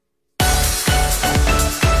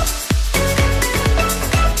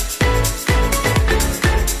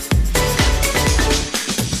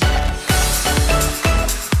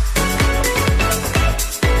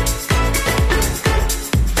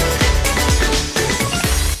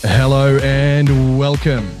and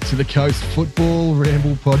welcome to the Coast Football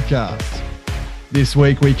Ramble podcast. This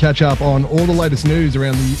week we catch up on all the latest news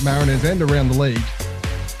around the Mariners and around the league.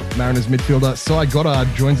 Mariners midfielder Cy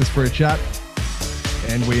Goddard joins us for a chat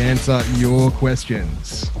and we answer your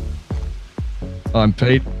questions. I'm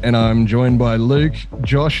Pete and I'm joined by Luke,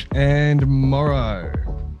 Josh and Morrow.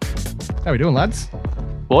 How we doing, lads?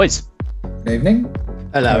 Boys. Good evening.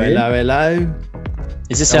 Hello.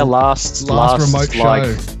 Is this our last remote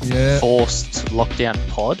show? Yeah. Forced lockdown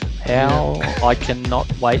pod? I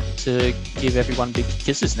cannot wait to give everyone big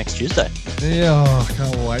kisses next Tuesday. Yeah, I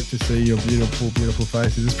can't wait to see your beautiful, beautiful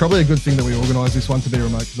faces. It's probably a good thing that we organised this one to be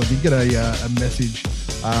remote because I did get a message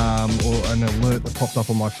or an alert that popped up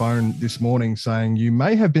on my phone this morning saying you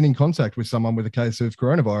may have been in contact with someone with a case of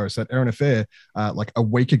coronavirus at Erina Fair like a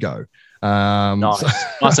week ago.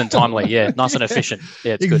 Nice and timely, yeah. Nice and efficient.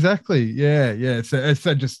 Yeah, it's exactly. good. Yeah.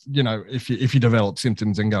 So just, if you develop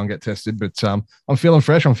symptoms and go and get tested, but I'm feeling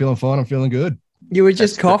fresh. I'm feeling fine. I'm feeling good. You were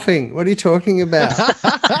just coughing. Good. What are you talking about?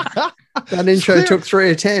 That intro took 3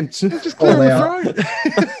 attempts. Just clearing the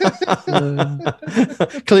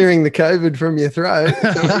throat. Clearing the COVID from your throat.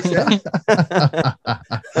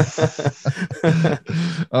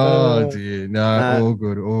 Oh, dear. No, all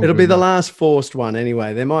good. It'll be the last forced one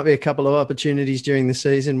anyway. There might be a couple of opportunities during the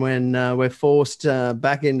season when we're forced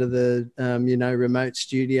back into the, remote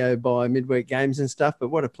studio by midweek games and stuff. But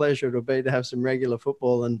what a pleasure it'll be to have some regular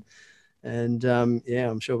football and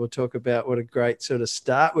I'm sure we'll talk about what a great sort of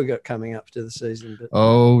start we got coming up to the season. But,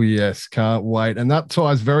 oh, yes. Can't wait. And that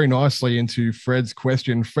ties very nicely into Fred's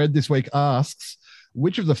question. Fred this week asks,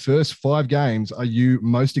 which of the first 5 games are you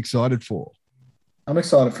most excited for? I'm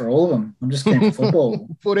excited for all of them. I'm just keen for football.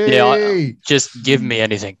 Footy! Yeah, just give me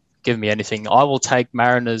anything. Give me anything. I will take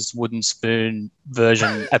Mariners wooden spoon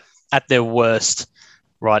version at their worst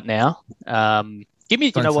right now. Give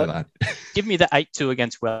me, Don't you know what? That. Give me the 8-2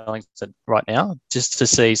 against Wellington right now, just to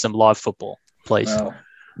see some live football, please. Wow.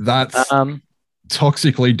 That's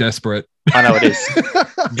toxically desperate. I know it is.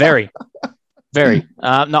 Very, very.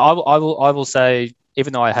 No, I will say,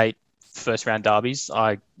 even though I hate first round derbies,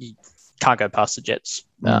 you can't go past the Jets.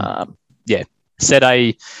 Set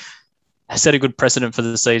a good precedent for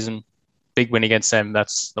the season. Big win against them.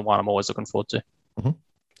 That's the one I'm always looking forward to. Mm-hmm.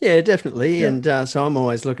 Yeah, definitely. Yeah. And so I'm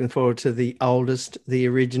always looking forward to the oldest, the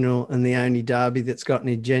original, and the only derby that's got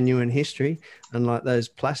any genuine history, unlike those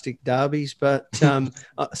plastic derbies. But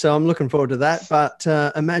so I'm looking forward to that. But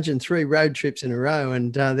imagine 3 road trips in a row,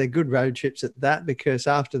 and they're good road trips at that, because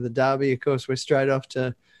after the derby, of course, we're straight off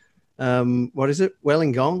to,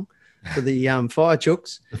 Wollongong for the Fire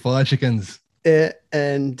Chooks. The Fire Chickens.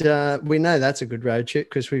 And we know that's a good road trip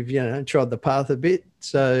because we've, trod the path a bit.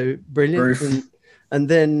 So brilliant. And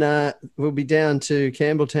then we'll be down to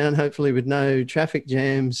Campbelltown, hopefully with no traffic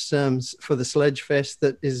jams for the Sledge Fest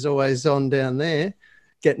that is always on down there.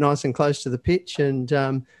 Get nice and close to the pitch and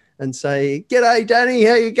say, "G'day, Danny,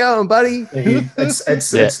 how you going, buddy?"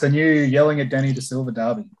 It's the new yelling at Danny De Silva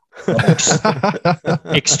derby.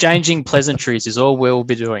 Exchanging pleasantries is all we'll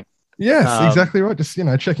be doing. Yes, exactly right. Just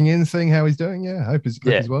checking in, seeing how he's doing. Yeah, hope he's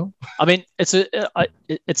good as well. I mean,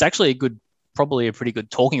 it's actually probably a pretty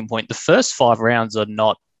good talking point. The first 5 rounds are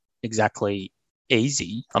not exactly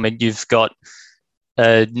easy. I mean, you've got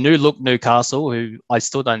a new look Newcastle, who I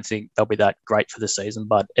still don't think they'll be that great for the season,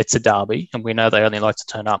 but it's a derby, and we know they only like to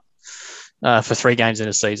turn up for 3 games in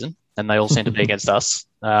a season, and they all seem to be against us.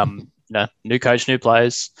 New coach, new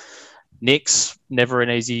players. Knicks, never an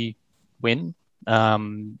easy win,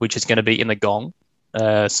 which is going to be in the Gong.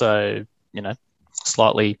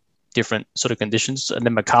 Slightly different sort of conditions. And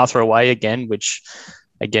then MacArthur away again, which,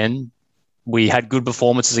 again, we had good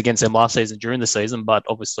performances against them last season during the season, but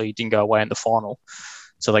obviously didn't go away in the final.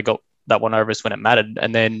 So they got that one over us when it mattered.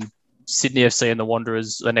 And then Sydney FC and the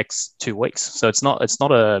Wanderers the next 2 weeks. So it's not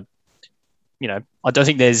a, I don't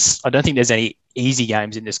think there's any easy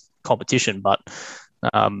games in this competition, but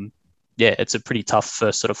it's a pretty tough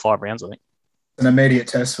first sort of 5 rounds, I think. An immediate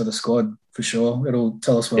test for the squad for sure. It'll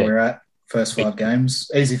tell us where we're at. First 5 games.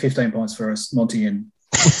 Easy 15 points for us, Monty and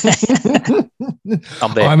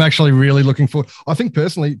I'm actually really looking forward. I think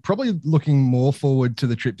personally, probably looking more forward to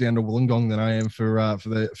the trip down to Wollongong than I am for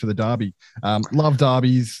the derby. Love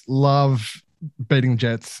derbies, love beating the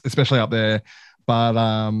Jets, especially up there. But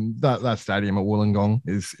that stadium at Wollongong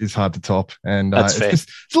is hard to top, and it's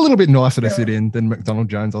a little bit nicer to sit in than McDonald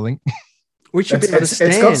Jones, I think. We should be able to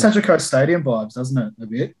stand. It's got Central Coast Stadium vibes, doesn't it? A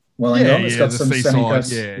bit. Wollongong, it's got some seaside.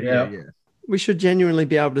 semi-coast. Yeah. we should genuinely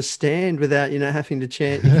be able to stand without, having to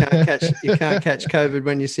chant. You can't catch COVID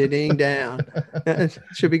when you're sitting down. It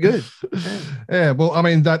should be good. Yeah. Well, I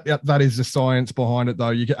mean, that is the science behind it, though.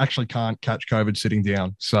 You actually can't catch COVID sitting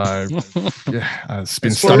down. So, yeah, it's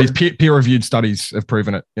been studies, peer-reviewed studies have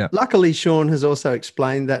proven it. Yeah. Luckily, Sean has also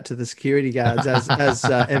explained that to the security guards as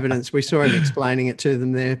evidence. We saw him explaining it to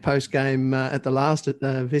them there post-game at the last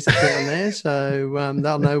visit down there. So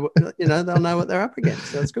they'll know, they'll know what they're up against.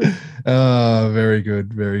 So that's good. Very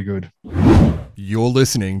good. Very good. You're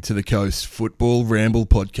listening to the Coast Football Ramble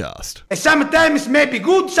Podcast. Sometimes may be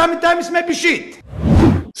good, sometimes may be shit.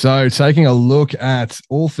 So taking a look at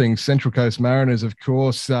all things Central Coast Mariners, of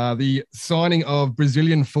course, the signing of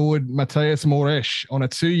Brazilian forward Mateus Moresh on a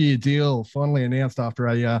 2-year deal, finally announced after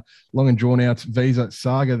a long and drawn-out visa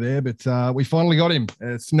saga there, but we finally got him.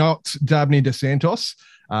 It's not Dabney dos Santos.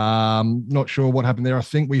 Not sure what happened there. I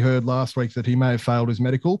think we heard last week that he may have failed his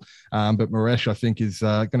medical, but Moresh, I think, is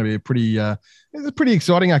going to be a pretty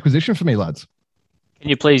exciting acquisition for me, lads. Can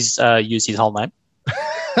you please use his whole name?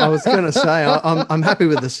 I was going to say, I'm happy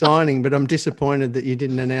with the signing, but I'm disappointed that you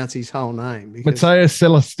didn't announce his whole name. Mateus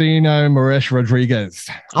Celestino Moresh Rodriguez.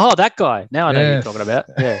 Oh, that guy. Now I know who you're talking about.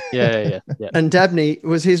 Yeah. And Dabney,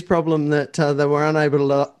 was his problem that they were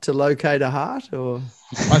unable to locate a heart, or?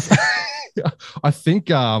 I think,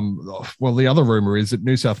 well, the other rumour is that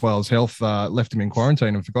New South Wales Health left him in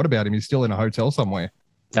quarantine and forgot about him. He's still in a hotel somewhere.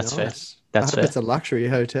 That's fair. That's fair. It's a luxury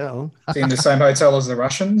hotel. Is he in the same hotel as the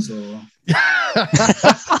Russians? Or?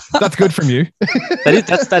 That's good from you.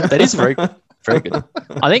 That is very, very good.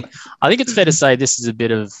 I think it's fair to say this is a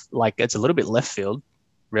bit of it's a little bit left field,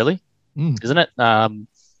 really, isn't it?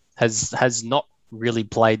 Has not really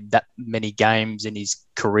played that many games in his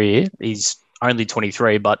career. He's only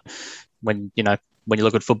 23, but when you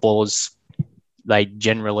look at footballers, they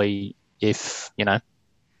generally, if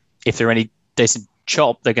they're any decent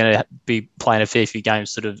chop, they're going to be playing a fair few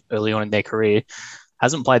games sort of early on in their career.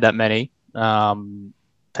 Hasn't played that many.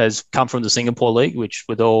 Has come from the Singapore League, which,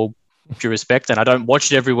 with all due respect, and I don't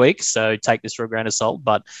watch it every week, so take this for a grain of salt,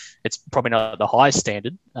 but it's probably not the highest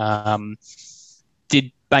standard.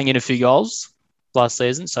 Did bang in a few goals last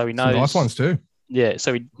season, so he knows. Some nice ones too. Yeah,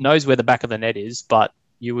 so he knows where the back of the net is, but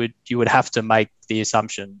you would have to make the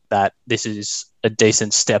assumption that this is a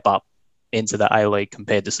decent step up into the A-League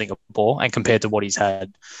compared to Singapore and compared to what he's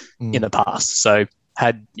had in the past. So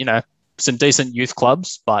had, some decent youth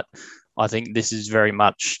clubs, but I think this is very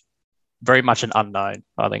much an unknown,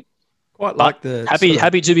 I think. Quite like the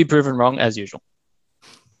happy to be proven wrong as usual.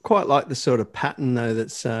 Quite like the sort of pattern, though,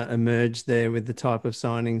 that's emerged there with the type of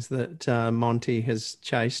signings that Monty has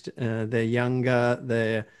chased. They're younger.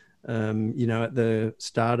 They're, at the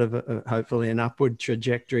start of hopefully an upward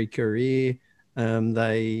trajectory career.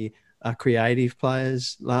 They are creative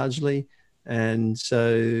players largely. And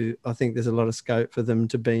so I think there's a lot of scope for them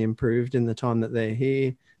to be improved in the time that they're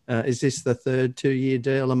here. Is this the third 2-year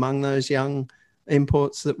deal among those young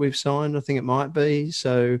imports that we've signed? I think it might be.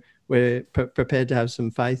 So we're prepared to have some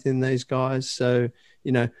faith in these guys. So,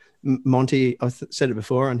 Monty, I said it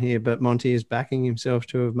before on here, but Monty is backing himself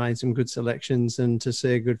to have made some good selections and to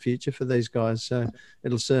see a good future for these guys. So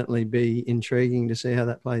it'll certainly be intriguing to see how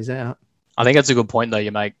that plays out. I think that's a good point, though,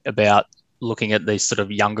 you make about looking at these sort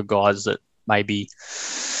of younger guys that maybe,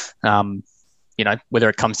 whether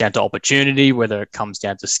it comes down to opportunity, whether it comes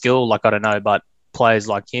down to skill, I don't know, but players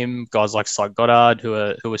like him, guys like Cy Goddard, who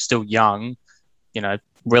are still young,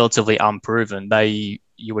 relatively unproven,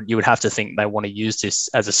 you would have to think they want to use this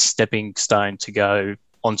as a stepping stone to go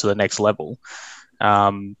onto the next level,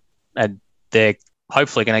 and they're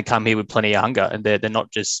hopefully going to come here with plenty of hunger, and they're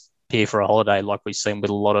not just here for a holiday like we've seen with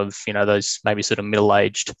a lot of those maybe sort of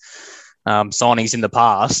middle-aged signings in the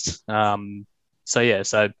past.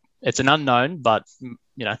 So it's an unknown, but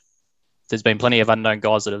there's been plenty of unknown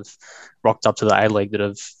guys that have rocked up to the A-League that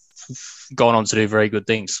have gone on to do very good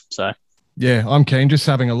things. So. Yeah, I'm keen. Just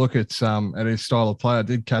having a look at his style of play. I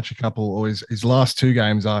did catch a couple, or his last 2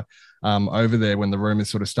 games are over there when the rumours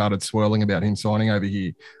sort of started swirling about him signing over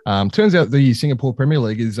here. Turns out the Singapore Premier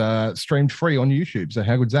League is streamed free on YouTube, so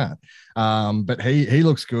how good's that? But he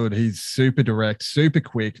looks good. He's super direct, super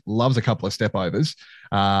quick, loves a couple of step overs,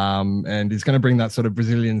 and he's going to bring that sort of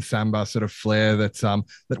Brazilian samba sort of flair that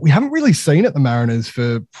we haven't really seen at the Mariners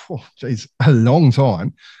for a long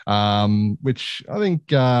time, which I think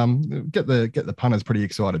get the punters pretty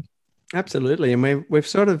excited. Absolutely, and we've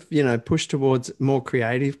sort of pushed towards more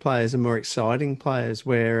creative players and more exciting players.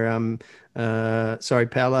 Where sorry,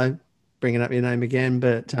 Paolo, bringing up your name again,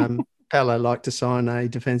 but Palo liked to sign a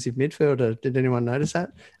defensive midfielder. Did anyone notice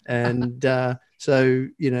that? And so,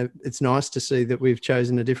 it's nice to see that we've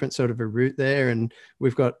chosen a different sort of a route there, and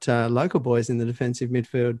we've got local boys in the defensive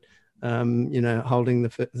midfield, holding the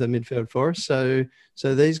midfield for us. So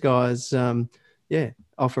these guys,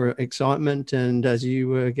 offer excitement. And as you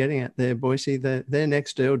were getting at there, Boise, their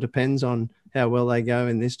next deal depends on how well they go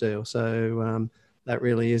in this deal. So that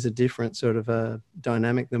really is a different sort of a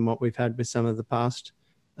dynamic than what we've had with some of the past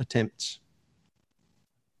attempts.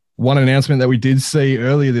 One announcement that we did see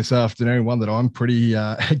earlier this afternoon, one that I'm pretty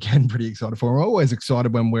excited for. I'm always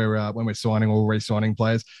excited when we're signing or re-signing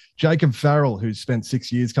players. Jacob Farrell, who's spent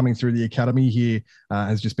 6 years coming through the academy here,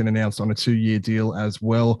 has just been announced on a 2-year deal as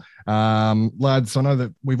well. Lads, I know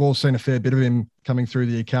that we've all seen a fair bit of him coming through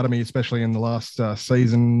the academy, especially in the last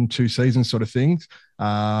season, 2 seasons sort of things.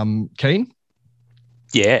 Keen?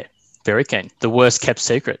 Yeah, very keen. The worst kept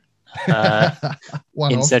secret.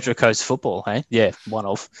 In Central Coast football, hey? Yeah, one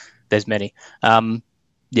of. There's many.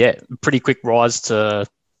 Pretty quick rise to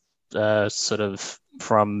sort of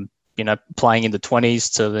from, playing in the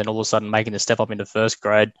 20s to then all of a sudden making the step up into first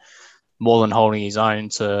grade, more than holding his own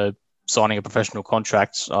to signing a professional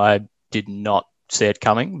contract. I did not see it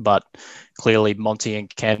coming, but clearly Monty and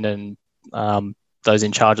Ken and those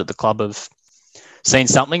in charge at the club have seen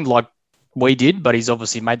something like we did, but he's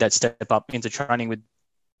obviously made that step up into training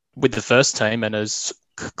with the first team and has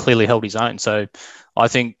clearly held his own. So I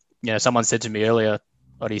think, someone said to me earlier,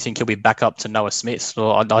 do you think he'll be back up to Noah Smith?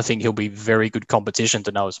 Well, I think he'll be very good competition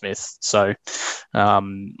to Noah Smith. So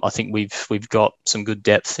I think we've got some good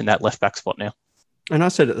depth in that left back spot now. And I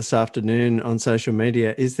said it this afternoon on social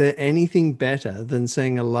media, is there anything better than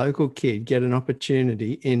seeing a local kid get an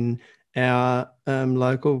opportunity in our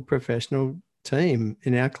local professional team,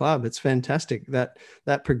 in our club? It's fantastic. That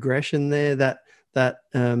progression there, that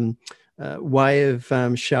way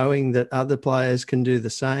of showing that other players can do the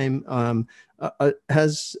same.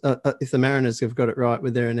 If the Mariners have got it right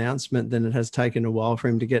with their announcement, then it has taken a while for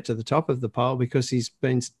him to get to the top of the pile, because he's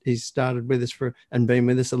started with us and been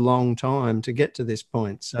with us a long time to get to this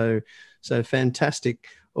point. So fantastic,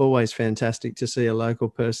 always fantastic to see a local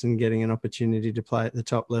person getting an opportunity to play at the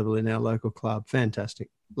top level in our local club. Fantastic,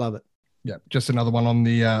 love it. Yeah, just another one on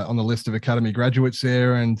the list of academy graduates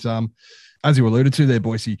there, and as you alluded to there,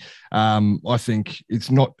 Boise, I think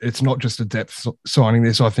it's not just a depth signing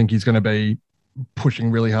this. I think he's going to be pushing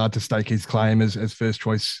really hard to stake his claim as first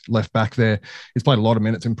choice left back there. He's played a lot of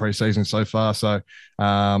minutes in preseason so far, so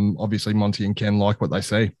obviously Monty and Ken like what they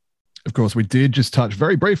see. Of course, we did just touch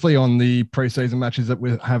very briefly on the preseason matches that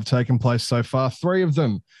have taken place so far. 3 of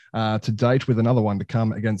them to date, with another one to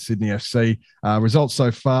come against Sydney FC. Results so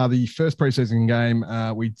far: the first preseason game,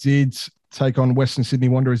 we did take on Western Sydney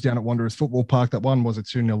Wanderers down at Wanderers Football Park. That one was a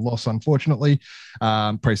 2-0 loss, unfortunately.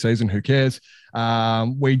 Pre-season, who cares?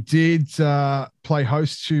 We did play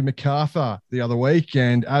host to MacArthur the other week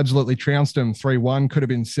and absolutely trounced them 3-1. Could have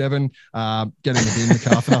been 7. Getting it in,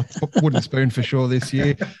 MacArthur. Wooden spoon for sure this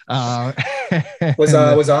year. Was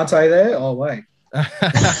Arte there? Oh, wait.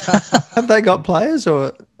 Have they got players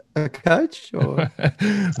or a coach? Or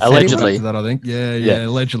allegedly, that I think. Yeah.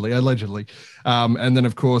 Allegedly. And then,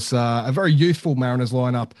 of course, a very youthful Mariners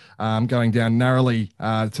lineup going down narrowly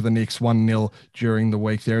to the Knicks 1-0 during the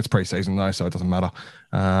week there. It's pre-season though, so it doesn't matter.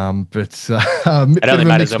 It only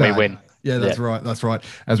matters when we win. Yeah, that's right. That's right.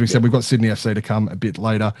 As we said, we've got Sydney FC to come a bit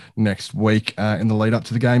later next week in the lead up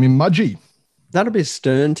to the game in Mudgee. That'll be a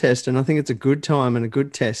stern test, and I think it's a good time and a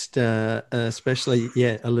good test, especially,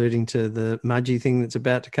 alluding to the Mudgee thing that's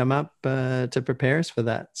about to come up to prepare us for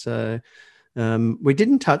that. So we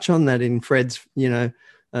didn't touch on that in Fred's,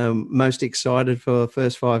 most excited for the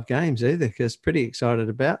first 5 games either, because pretty excited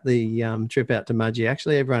about the trip out to Mudgee.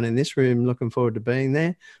 Actually, everyone in this room looking forward to being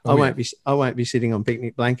there. I won't be sitting on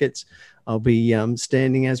picnic blankets. I'll be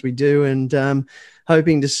standing as we do, and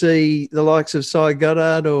hoping to see the likes of Cy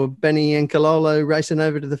Goddard or Benny Ancololo racing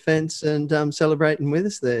over to the fence and celebrating with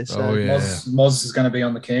us there. So Moz is going to be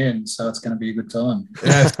on the can, so it's going to be a good time.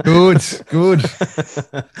 Yes, good. Good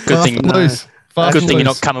thing you're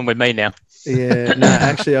not coming with me now. Yeah, no,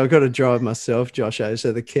 actually, I've got to drive myself, Josho,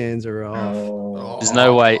 so the cans are off. Oh. There's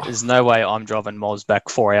no way I'm driving Moz back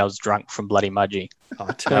 4 hours drunk from bloody Mudgee.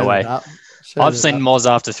 No way. I've seen Moz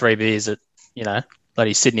after 3 beers at,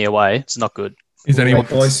 bloody Sydney away. It's not good. Is anyone,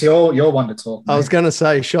 boys, you're one to talk, mate. I was going to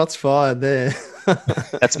say, shots fired there.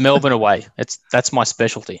 That's Melbourne away. That's my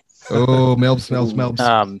specialty. Oh,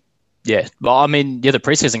 Melbs. Yeah. Well, I mean, the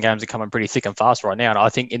preseason games are coming pretty thick and fast right now. And I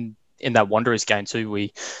think in that Wanderers game too,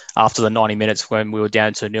 we, after the 90 minutes when we were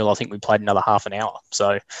down to 0, I think we played another half an hour.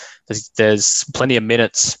 So there's plenty of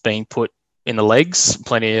minutes being put in the legs.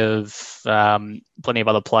 Plenty of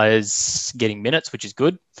other players getting minutes, which is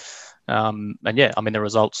good. And yeah, I mean the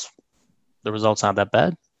results aren't that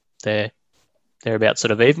bad. They're about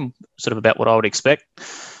sort of even, sort of about what I would expect.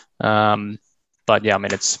 But yeah, I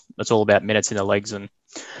mean it's all about minutes in the legs and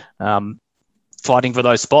fighting for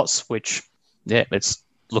those spots, which yeah, it's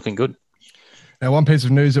looking good. Now, one piece of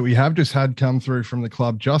news that we have just had come through from the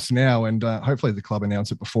club just now, and hopefully the club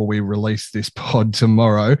announce it before we release this pod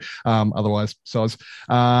tomorrow. Otherwise, soz.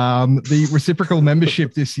 The reciprocal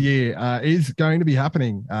membership this year is going to be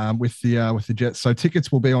happening with the Jets. So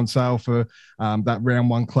tickets will be on sale for that round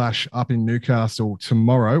one clash up in Newcastle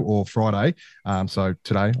tomorrow or Friday. So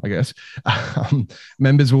today, I guess.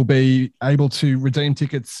 Members will be able to redeem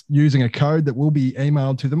tickets using a code that will be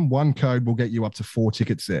emailed to them. One code will get you up to 4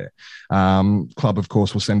 tickets there. Club, of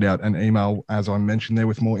course, will send out an email, as I mentioned there,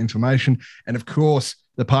 with more information. And, of course,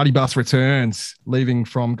 the party bus returns, leaving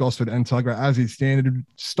from Gosford and Tuggerah as is standard,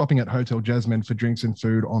 stopping at Hotel Jasmine for drinks and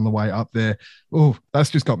food on the way up there. Oh, that's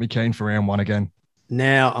just got me keen for round one again.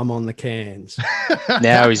 Now I'm on the cans.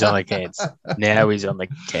 Now he's on the cans.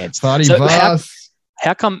 Party bus.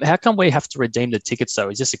 How come we have to redeem the tickets, though?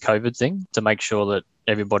 Is this a COVID thing to make sure that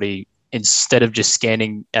everybody, instead of just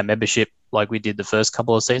scanning a membership like we did the first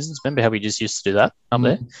couple of seasons? Remember how we just used to do that up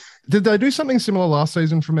there? Did they do something similar last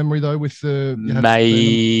season from memory, though, with the...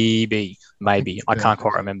 Maybe. I can't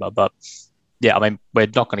quite remember. But, yeah, I mean, we're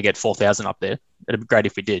not going to get 4,000 up there. It'd be great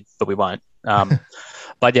if we did, but we won't.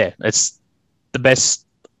 But, yeah, it's the best...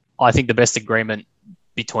 I think the best agreement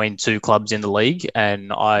between two clubs in the league,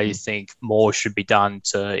 and I think more should be done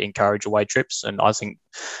to encourage away trips. And I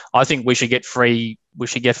think we should get free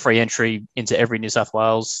entry into every New South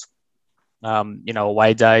Wales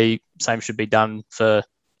away day. Same should be done for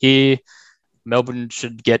here. Melbourne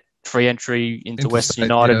should get free entry into Western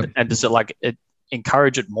United, yeah. And does it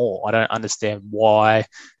encourage it more? I don't understand why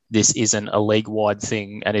this isn't a league-wide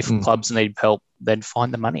thing. And if clubs need help, then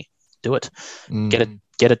find the money, do it,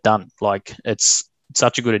 get it done. Like, it's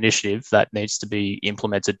such a good initiative that needs to be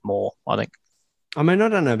implemented more, I think. I mean, I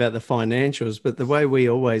don't know about the financials, but the way we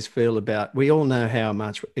always feel about, we all know how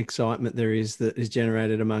much excitement there is that is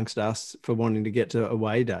generated amongst us for wanting to get to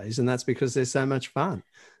away days. And that's because they're so much fun.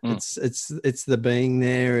 It's the being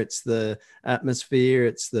there. It's the atmosphere.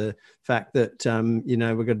 It's the fact that,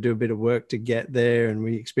 we've got to do a bit of work to get there, and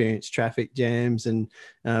we experience traffic jams and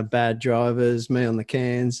bad drivers, me on the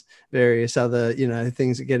cans, various other,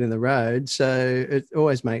 things that get in the road. So it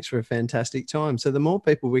always makes for a fantastic time. So the more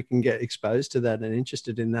people we can get exposed to that and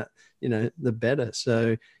interested in that, the better.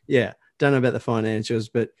 So yeah, don't know about the financials,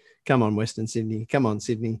 but come on, Western Sydney, come on,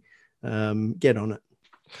 Sydney, get on it.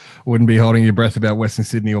 Wouldn't be holding your breath about Western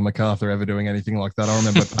Sydney or Macarthur ever doing anything like that. I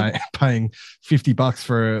remember paying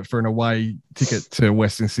 $50 for an away ticket to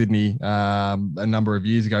Western Sydney a number of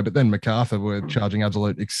years ago, but then Macarthur were charging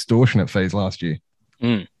absolute extortionate fees last year.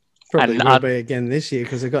 Probably will be again this year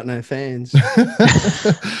because they've got no fans.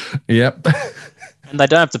 Yep. And they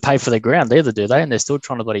don't have to pay for their ground either, do they? And they're still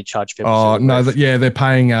trying to bloody charge people. Oh no, they're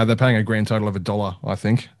paying a grand total of $1, I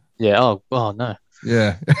think. Yeah. Oh no.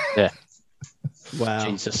 Yeah. Yeah. Wow.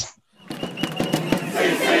 Jesus.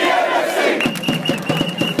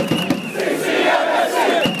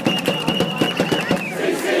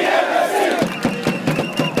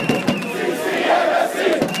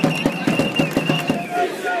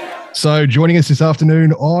 So joining us this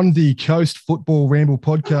afternoon on the Coast Football Ramble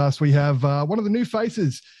podcast, we have one of the new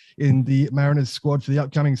faces in the Mariners squad for the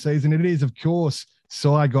upcoming season. It is, of course,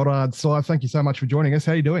 Cy Goddard. Cy, thank you so much for joining us.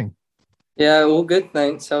 How are you doing? Yeah, all good,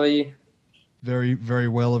 thanks. How are you? Very, very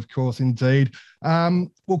well, of course, indeed.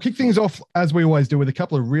 We'll kick things off, as we always do, with a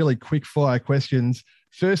couple of really quick-fire questions.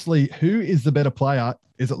 Firstly, who is the better player?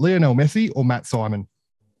 Is it Lionel Messi or Matt Simon?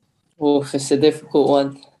 Oh, it's a difficult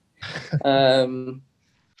one.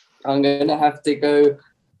 I'm going to have to go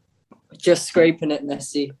just scraping at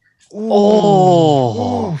Messi.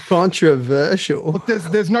 Oh, controversial. Look,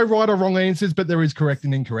 there's no right or wrong answers, but there is correct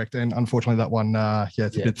and incorrect. And unfortunately, that one,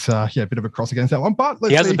 it's a bit of a cross against that one. But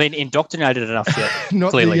he hasn't been indoctrinated enough yet.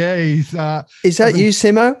 Not clearly. He's. Is that you,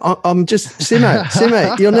 Simo? I'm just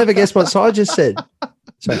Simo. You'll never guess what I just said.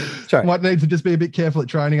 Sorry. Might need to just be a bit careful at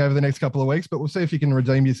training over the next couple of weeks, but we'll see if you can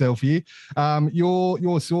redeem yourself here.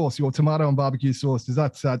 Your sauce, your tomato and barbecue sauce,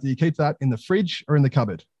 do you keep that in the fridge or in the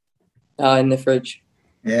cupboard? In the fridge.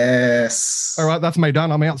 Yes. All right, that's me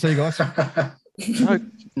done. I'm out. See you guys.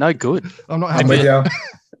 No good. I'm not happy.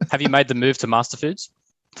 Have you made the move to Masterfoods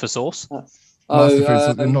for sauce?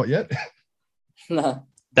 Masterfoods, not yet. No.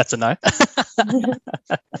 That's a no.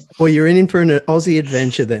 Well, you're in for an Aussie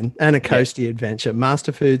adventure then, and a coasty adventure.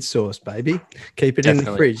 Master Food sauce, baby. Keep it in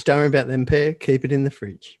the fridge. Don't worry about them, Pear. Keep it in the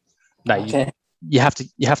fridge. No, you have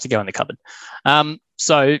to go in the cupboard.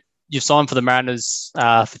 So you've signed for the Mariners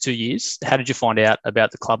for 2 years. How did you find out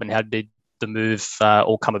about the club, and how did the move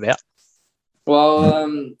all come about?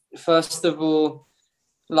 Well, first of all,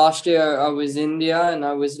 last year I was in India and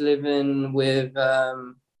I was living with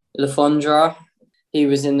Lafondra. He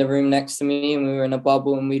was in the room next to me and we were in a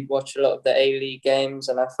bubble and we'd watch a lot of the A-League games,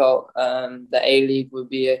 and I felt the A-League would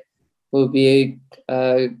be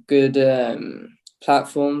a good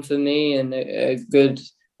platform for me and a good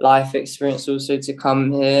life experience also to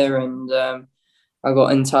come here. And I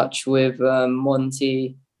got in touch with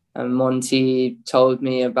Monty, and Monty told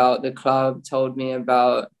me about the club, told me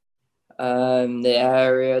about the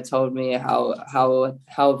area, told me how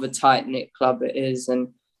of a tight-knit club it is,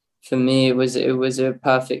 and for me it was a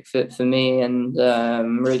perfect fit for me, and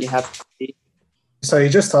I'm really happy. So you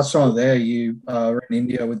just touched on it there. You were in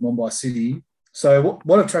India with Mumbai City. So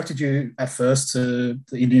what attracted you at first to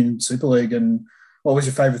the Indian Super League, and what was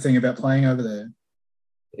your favourite thing about playing over there?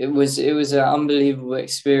 It was an unbelievable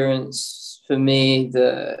experience for me.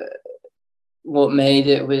 What made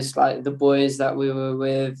it was like the boys that we were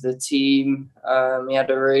with, the team. We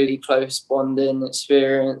had a really close bonding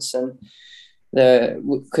experience, and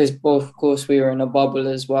because of course we were in a bubble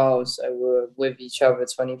as well, so we were with each other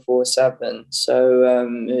 24/7. So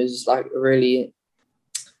it was like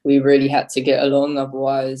we really had to get along.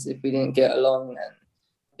 Otherwise, if we didn't get along, then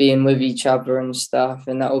being with each other and stuff,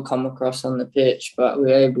 and that will come across on the pitch. But we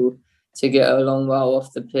were able to get along well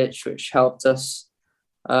off the pitch, which helped us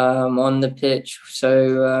on the pitch.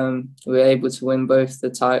 So we were able to win both the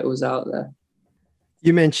titles out there.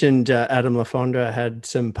 You mentioned Adam Lafondra had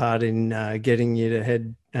some part in getting you to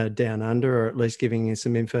head down under, or at least giving you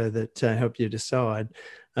some info that helped you decide.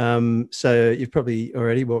 So you've probably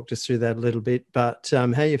already walked us through that a little bit, but how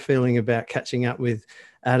are you feeling about catching up with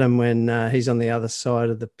Adam when he's on the other side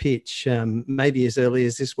of the pitch, maybe as early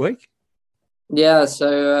as this week? Yeah,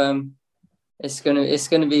 so it's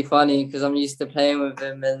gonna be funny because I'm used to playing with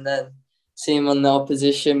him and then see him on the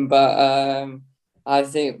opposition, but I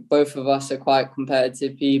think both of us are quite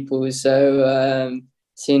competitive people, so as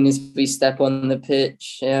soon as we step on the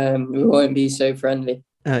pitch, we won't be so friendly.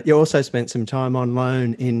 You also spent some time on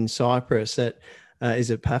loan in Cyprus at,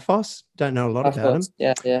 is it Paphos? Don't know a lot about him.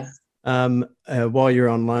 Yeah. While you're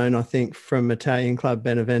on loan, I think from Italian club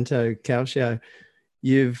Benevento Calcio,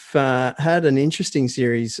 you've had an interesting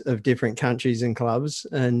series of different countries and clubs.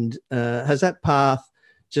 And has that path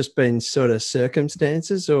just been sort of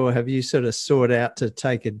circumstances, or have you sort of sought out to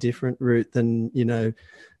take a different route than,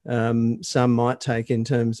 some might take in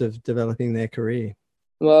terms of developing their career?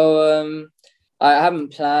 Well, I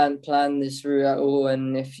haven't planned this route at all.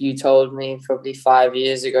 And if you told me probably 5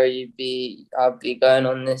 years ago I'd be going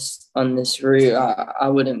on this route, I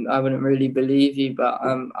wouldn't really believe you. But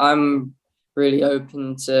I'm really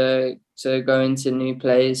open to going to new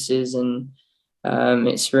places and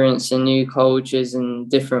experiencing new cultures and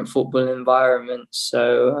different football environments.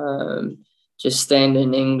 So just staying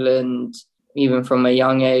in England, even from a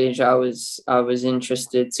young age, I was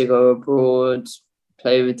interested to go abroad,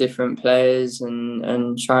 play with different players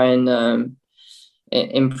and try and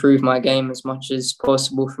improve my game as much as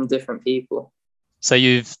possible from different people. So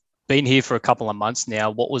you've been here for a couple of months now.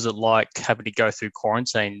 What was it like having to go through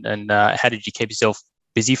quarantine, and how did you keep yourself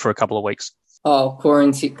busy for a couple of weeks? Oh,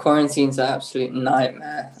 quarantine's an absolute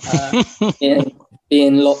nightmare.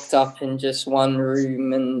 Being locked up in just one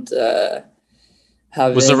room and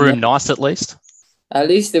having... Was the room nice at least? At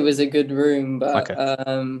least it was a good room, but okay.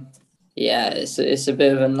 Yeah, it's a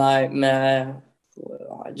bit of a nightmare.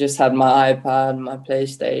 I just had my iPad, my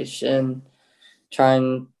PlayStation,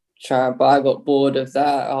 but I got bored of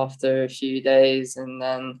that after a few days, and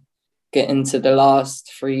then getting to the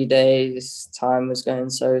last 3 days, time was going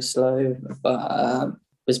so slow, but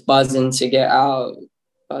was buzzing to get out,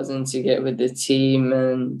 buzzing to get with the team,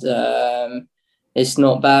 and it's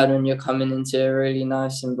not bad when you're coming into a really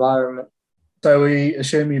nice environment. So we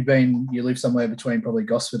assume you live somewhere between probably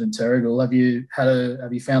Gosford and Terrigal. Have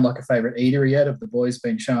you found like a favourite eatery yet? Have the boys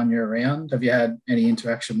been showing you around? Have you had any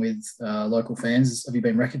interaction with local fans? Have you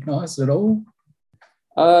been recognised at all?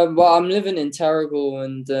 Well, I'm living in Terrigal,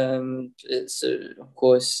 and it's of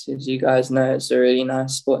course, as you guys know, it's a really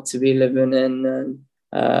nice spot to be living in.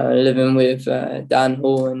 Living with Dan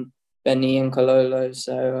Hall and Benny and Kololo,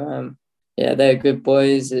 so yeah, they're good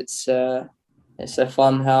boys. It's a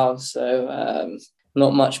fun house, so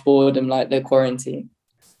not much boredom like the quarantine.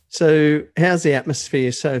 So how's the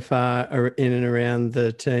atmosphere so far in and around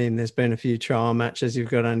the team? There's been a few trial matches you've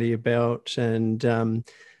got under your belt, and how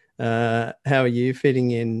are you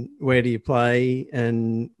fitting in? Where do you play?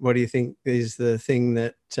 And what do you think is the thing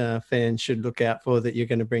that fans should look out for that you're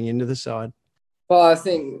going to bring into the side? Well, I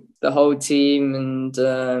think the whole team, and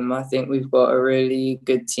I think we've got a really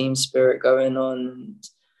good team spirit going on.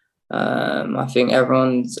 I think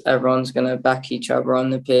everyone's going to back each other on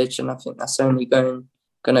the pitch, and I think that's only going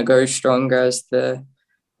to go stronger as the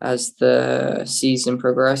season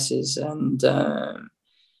progresses. And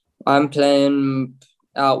I'm playing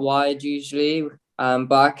out wide usually,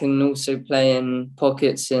 but I can also play in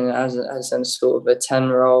pockets as a sort of a 10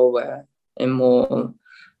 role, where in more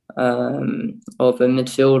of a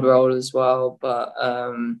midfield role as well. But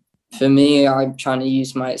for me, I'm trying to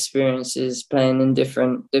use my experiences playing in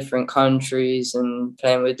different countries and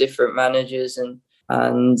playing with different managers and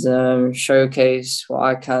showcase what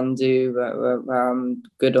I can do, where I'm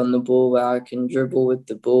good on the ball, where I can dribble with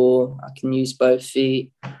the ball, I can use both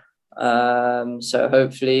feet. So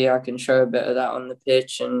hopefully I can show a bit of that on the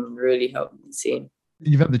pitch and really help the team.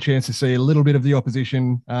 You've had the chance to see a little bit of the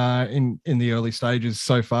opposition in the early stages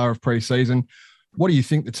so far of pre-season. What do you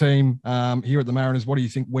think the team here at the Mariners, what do you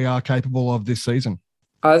think we are capable of this season?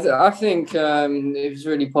 I think it was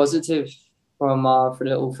really positive from our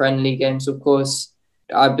little friendly games. Of course,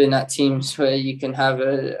 I've been at teams where you can have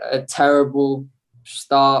a terrible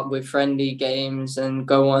start with friendly games and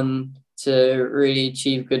go on to really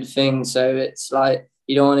achieve good things. So it's like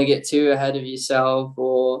you don't want to get too ahead of yourself,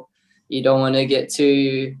 or you don't want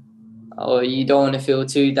to feel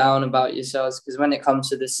too down about yourselves, because when it comes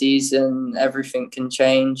to the season, everything can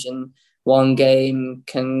change, and one game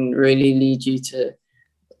can really lead you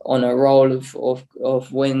on a roll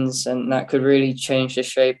of wins, and that could really change the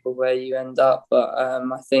shape of where you end up. But I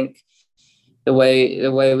think the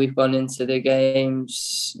way we've gone into the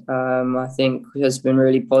games, I think has been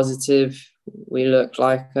really positive. We look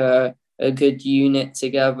like a good unit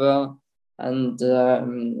together, and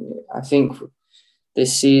I think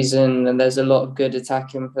this season, and there's a lot of good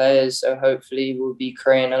attacking players, so hopefully we'll be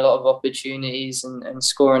creating a lot of opportunities and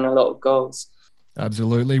scoring a lot of goals.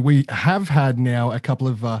 Absolutely. We have had now a couple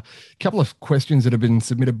of questions that have been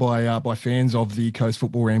submitted by fans of the Coast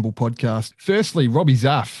Football Ramble podcast. Firstly, Robbie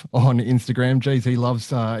Zaff on Instagram. Geez,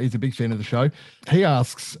 he's a big fan of the show. He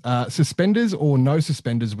asks, suspenders or no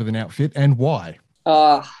suspenders with an outfit, and why?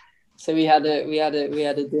 So we had a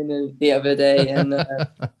dinner the other day, and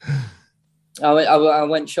I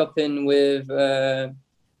went shopping with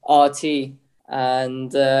RT,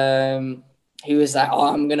 and he was like,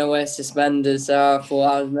 "Oh, I'm gonna wear suspenders." So I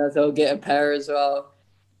thought I might as well get a pair as well.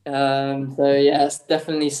 So yeah, it's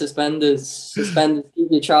definitely suspenders. Suspenders,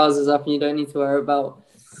 keep your trousers up, and you don't need to wear a belt.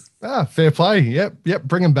 Fair play. Yep.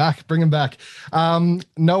 Bring him back.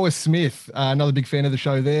 Noah Smith, another big fan of the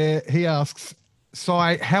show there. He asks,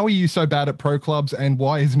 "Si, how are you so bad at pro clubs, and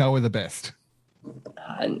why is Noah the best?"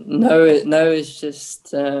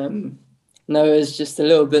 Noah's just a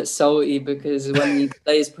little bit salty, because when he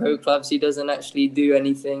plays pro clubs, he doesn't actually do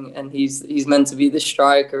anything, and he's meant to be the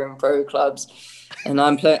striker in pro clubs, and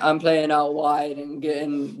I'm playing out wide and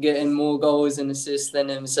getting more goals and assists than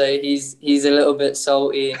him. So he's a little bit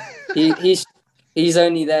salty. He's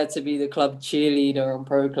only there to be the club cheerleader on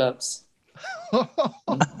pro clubs.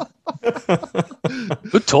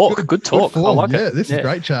 Good talk. Good I like it. This is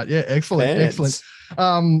great chat. Yeah, excellent.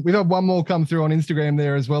 We've had one more come through on Instagram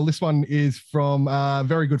there as well. This one is from a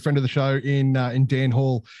very good friend of the show in Dan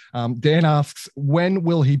Hall. Dan asks, when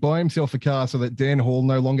will he buy himself a car so that Dan Hall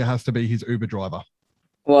no longer has to be his Uber driver?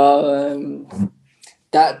 Well,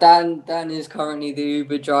 Dan is currently the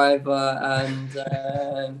Uber driver,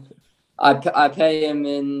 and I pay him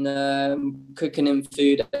in cooking him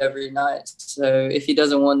food every night. So if he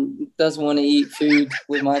doesn't want to eat food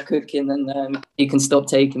with my cooking, then he can stop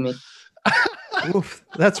taking me. Oof,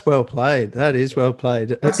 that's well played. That is well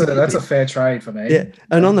played. That's a fair trade for me. Yeah,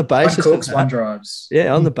 and on the basis one cooks, one drives.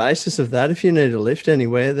 Yeah, on the basis of that, if you need a lift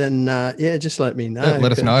anywhere, then just let me know.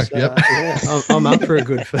 Let us know. Yep, I'm up for a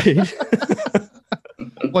good feed.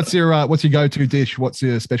 What's your go-to dish? What's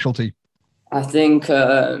your specialty? I think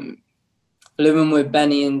living with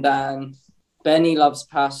Benny and Dan. Benny loves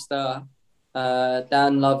pasta.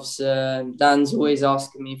 Dan's always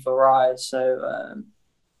asking me for rice, so.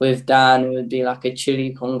 With Dan, it would be like a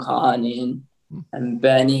chili con carne, and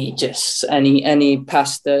Benny, just any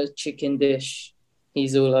pasta, chicken dish,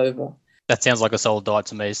 he's all over. That sounds like a solid diet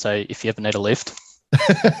to me. So if you ever need a lift,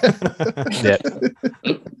 yeah,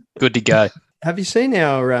 good to go. Have you seen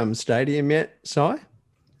our stadium yet, Si?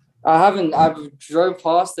 I haven't. I've drove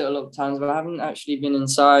past it a lot of times, but I haven't actually been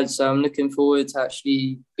inside. So I'm looking forward to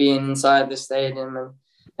actually being inside the stadium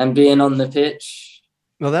and being on the pitch.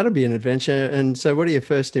 Well, that'll be an adventure. And so what are your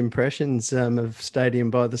first impressions of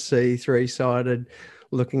Stadium by the Sea, three-sided,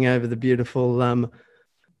 looking over the beautiful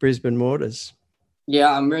Brisbane waters?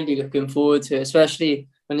 Yeah, I'm really looking forward to it, especially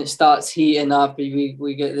when it starts heating up.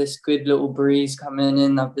 We get this good little breeze coming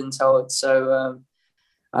in, I've been told. So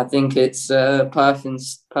I think it's a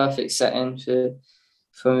perfect setting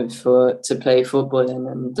for to play football in,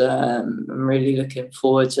 and I'm really looking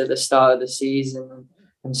forward to the start of the season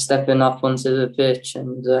and stepping up onto the pitch.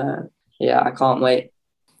 And I can't wait.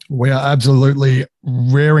 We are absolutely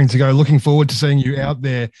raring to go. Looking forward to seeing you out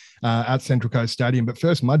there at Central Coast Stadium. But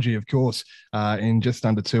first, Mudgee, of course, in just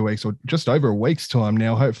under 2 weeks or just over a week's time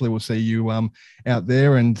now. Hopefully we'll see you out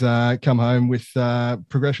there and come home with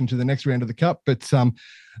progression to the next round of the Cup. But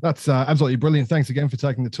that's absolutely brilliant. Thanks again for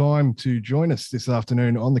taking the time to join us this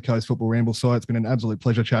afternoon on the Coast Football Ramble site. It's been an absolute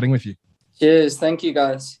pleasure chatting with you. Cheers. Thank you,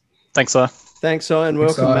 guys. Thanks, sir. Thanks, Si, and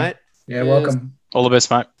welcome, mate. Yeah, welcome. All the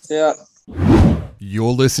best, mate. Yeah.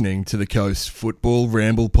 You're listening to the Coast Football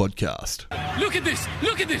Ramble podcast. Look at this.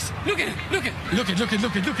 Look at this. Look at it. Look at it. Look at it. Look at it.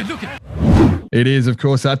 Look at it. Look at it. Look at it. It is, of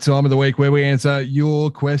course, that time of the week where we answer your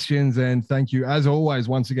questions. And thank you, as always,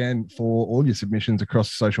 once again, for all your submissions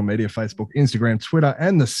across social media, Facebook, Instagram, Twitter,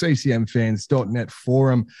 and the ccmfans.net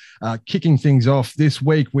forum. Kicking things off this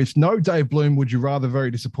week with no Dave Bloom. Would you rather? Very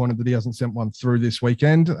disappointed that he hasn't sent one through this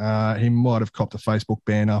weekend. He might have copped a Facebook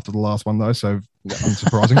ban after the last one, though, so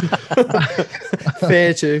unsurprising.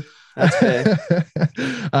 Fair too. That's fair.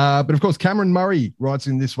 But, of course, Cameron Murray writes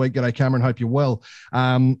in this week. G'day, Cameron. Hope you're well.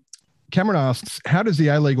 Cameron asks, how does the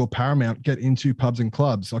A-League or Paramount get into pubs and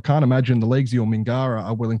clubs? I can't imagine the Leaguesy or Mingara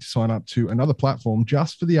are willing to sign up to another platform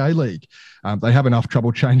just for the A-League. They have enough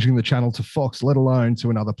trouble changing the channel to Fox, let alone to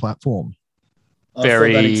another platform. I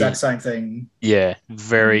thought that exact same thing. Yeah,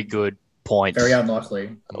 very good point. Very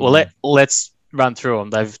unlikely. Well, let's run through them.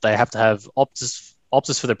 They have to have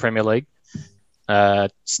Optus for the Premier League,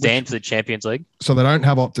 Stan for the Champions League. So they don't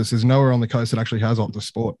have Optus. There's nowhere on the coast that actually has Optus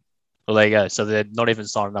Sport. Well, there you go. So they're not even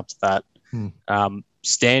signing up to that.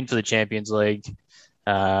 Stand for the Champions League.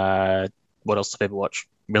 What else do people watch?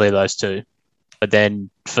 Really, those two. But then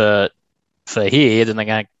for here,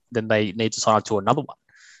 then they need to sign up to another one.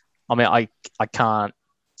 I mean, I can't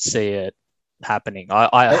see it happening.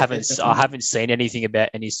 I haven't seen anything about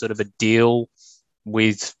any sort of a deal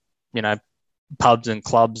with pubs and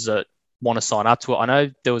clubs that want to sign up to it. I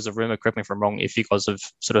know there was a rumor, correct me if I'm wrong, if you guys have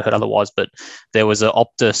sort of heard otherwise, but there was an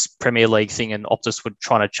Optus Premier League thing, and Optus were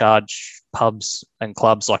trying to charge pubs and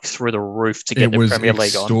clubs like through the roof to get the Premier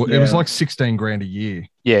League on. It was like $16,000 a year.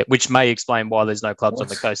 Yeah, which may explain why there's no clubs on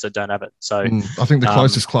the coast that don't have it. So I think the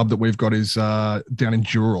closest club that we've got is down in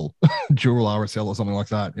Dural, Dural RSL or something like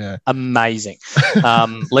that. Yeah, amazing.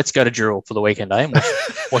 Let's go to Dural for the weekend, and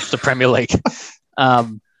watch the Premier League.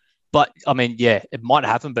 But I mean, yeah, it might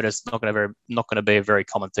happen, but it's not going to be a very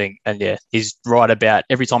common thing. And yeah, he's right about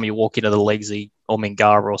every time you walk into the Leaguesy or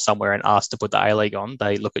Mingara or somewhere and ask to put the A-League on,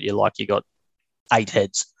 they look at you like you got 8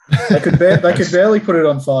 heads. They could barely put it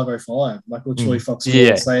on 505, like literally Fox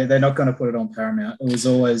Sports. Yeah. They're not going to put it on Paramount. It was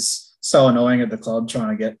always so annoying at the club trying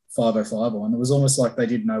to get 505 on. It was almost like they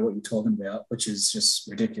didn't know what you're talking about, which is just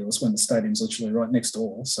ridiculous when the stadium's literally right next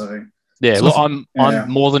door. So. Yeah, look, I'm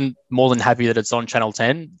more than happy that it's on Channel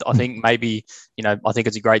 10. I think maybe, I think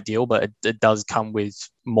it's a great deal, but it does come with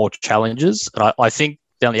more challenges. And I think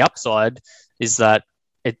down the upside is that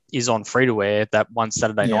it is on free-to-air, that one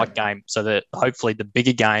Saturday night game, so that hopefully the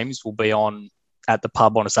bigger games will be on at the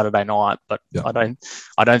pub on a Saturday night. But I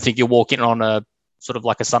don't think you'll walk in on a sort of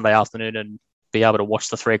like a Sunday afternoon and be able to watch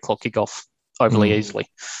the 3 o'clock kickoff overly easily.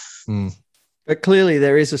 But clearly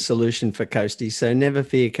there is a solution for coasties, so never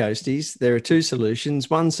fear coasties. There are 2 solutions.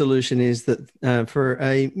 One solution is that for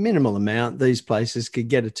a minimal amount, these places could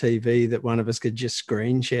get a TV that one of us could just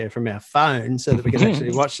screen share from our phone so that we can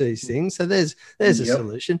actually watch these things. So there's a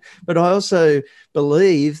solution. But I also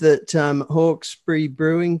believe that Hawkesbury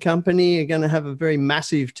Brewing Company are going to have a very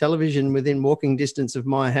massive television within walking distance of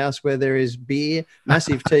my house where there is beer,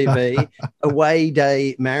 massive TV, away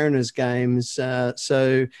day Mariners games.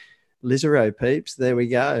 So Lizero peeps, there we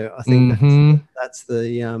go. I think that's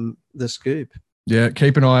the scoop. Yeah,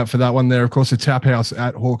 keep an eye out for that one there. Of course, the Tap House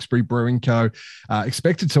at Hawkesbury Brewing Co.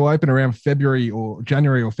 Expected to open around January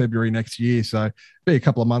or February next year. So be a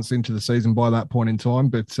couple of months into the season by that point in time.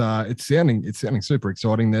 But it's sounding super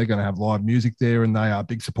exciting. They're going to have live music there, and they are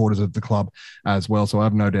big supporters of the club as well. So I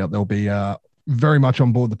have no doubt they'll be very much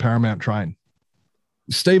on board the Paramount train.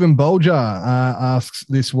 Stephen Bolger asks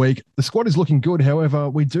this week, the squad is looking good. However,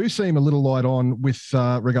 we do seem a little light on with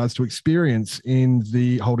regards to experience in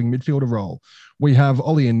the holding midfielder role. We have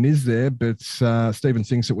Ollie and Niz there, but Stephen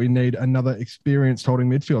thinks that we need another experienced holding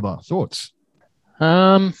midfielder. Thoughts?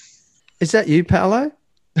 Is that you, Paolo?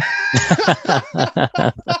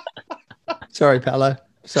 Sorry, Paolo.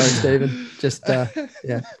 Sorry, Stephen. Just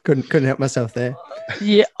couldn't help myself there.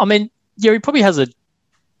 Yeah, I mean, he probably has a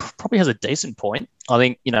decent point. I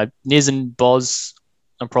think, Niz and Boz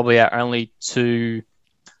are probably our only two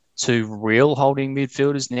real holding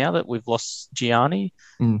midfielders now that we've lost Gianni.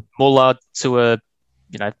 Muller to a,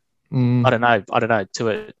 I don't know,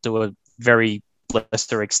 to a very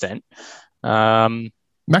lesser extent.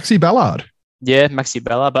 Maxi Ballard. Yeah, Maxi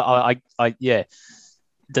Ballard, but I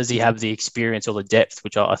does he have the experience or the depth,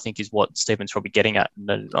 which I think is what Stephen's probably getting at?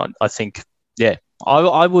 And I think,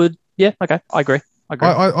 I would, okay, I agree.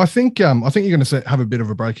 I think you're going to have a bit of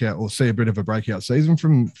a breakout or see a bit of a breakout season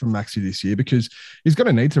from Maxi this year, because he's going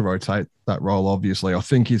to need to rotate that role. Obviously, I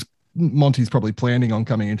think Monty's probably planning on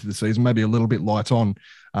coming into the season maybe a little bit light on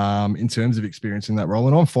in terms of experience in that role,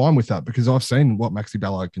 and I'm fine with that because I've seen what Maxi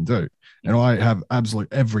Ballard can do, and I have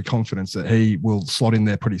every confidence that he will slot in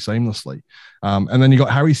there pretty seamlessly. And then you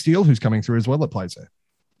got Harry Steele, who's coming through as well, that plays there.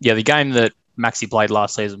 Yeah, the game that Maxi played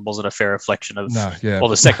last season wasn't a fair reflection of, or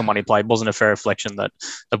the second one he played wasn't a fair reflection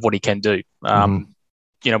of what he can do. When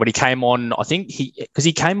he came on, I think because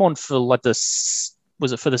he came on for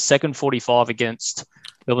was it for the second 45 against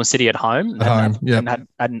Melbourne City at home? And had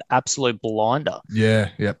an absolute blinder. Yeah.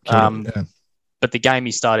 But the game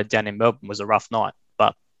he started down in Melbourne was a rough night.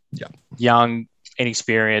 But young,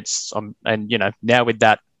 inexperienced, and now with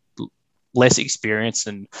that less experience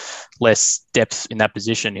and less depth in that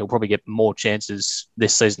position, he'll probably get more chances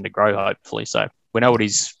this season to grow, hopefully. So we know what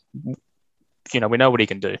we know what he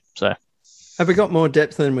can do. So have we got more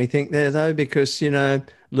depth than we think there, though? Because,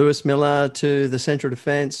 Lewis Miller to the central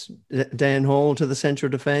defence, Dan Hall to the central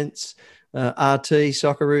defence, RT,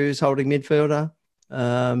 Socceroos holding midfielder.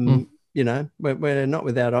 We're not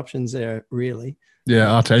without options there, really.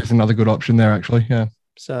 Yeah, RT is another good option there, actually. Yeah.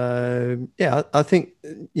 So, I think,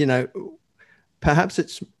 perhaps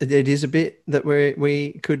it is a bit that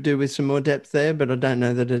we could do with some more depth there, but I don't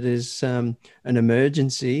know that it is an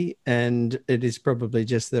emergency, and it is probably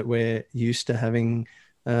just that we're used to having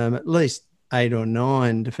at least 8 or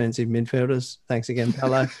 9 defensive midfielders. Thanks again,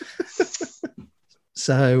 Paolo.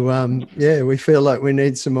 So, we feel like we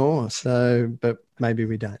need some more. So, but maybe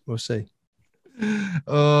we don't. We'll see.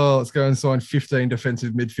 Oh, let's go and sign 15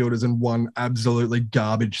 defensive midfielders and one absolutely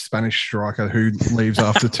garbage Spanish striker who leaves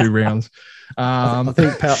after 2 rounds. I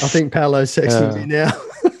think Paolo's texting me now.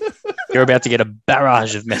 You're about to get a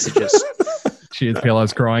barrage of messages. Cheers,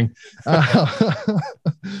 Paolo's crying.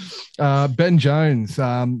 Ben Jones.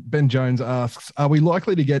 Ben Jones asks, are we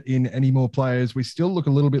likely to get in any more players? We still look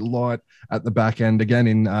a little bit light at the back end, again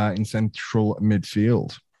in central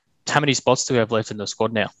midfield. How many spots do we have left in the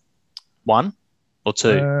squad now? 1 or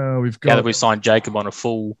 2? We've got. Now that we signed Jacob on a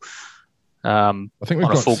full. I think we've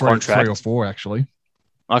got full contract. 3 or 4 actually.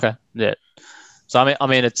 Okay, yeah. So I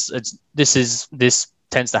mean, this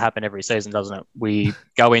tends to happen every season, doesn't it? We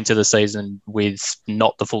go into the season with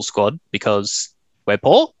not the full squad because we're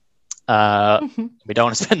poor. We don't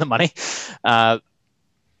want to spend the money, and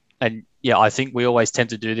I think we always tend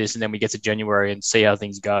to do this, and then we get to January and see how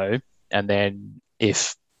things go, and then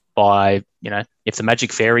if the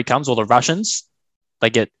magic fairy comes, or the Russians, they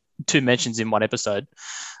get 2 mentions in one episode.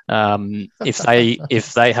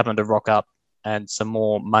 If they happen to rock up and some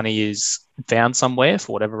more money is found somewhere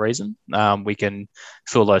for whatever reason, we can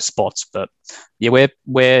fill those spots. But we're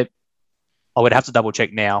I would have to double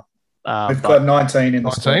check now. We've got 19 in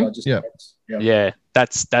the squad.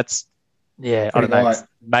 That's I don't know.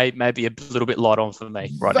 Maybe a little bit light on for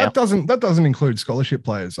me now. That doesn't include scholarship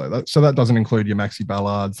players though. So that doesn't include your Maxi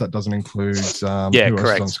Ballards. That doesn't include who else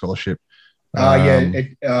is on scholarship.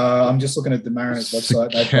 I'm just looking at the Mariners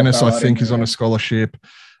website. Kennis, I think, is on a scholarship.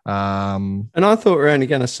 And I thought we were only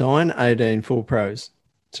going to sign 18 full pros,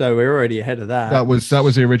 so we're already ahead of that. That was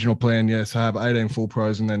the original plan. Yes, have 18 full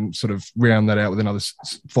pros and then sort of round that out with another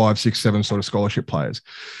 5, 6, 7 sort of scholarship players.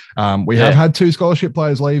 We have had 2 scholarship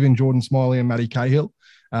players leave in Jordan Smiley and Matty Cahill.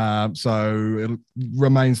 So it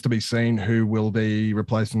remains to be seen who will be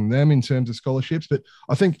replacing them in terms of scholarships. But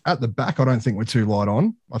I think at the back, I don't think we're too light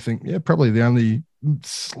on. I think, probably the only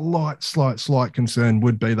slight concern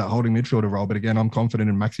would be that holding midfielder role. But again, I'm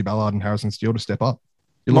confident in Maxi Ballard and Harrison Steele to step up.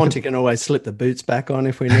 Monty can always slip the boots back on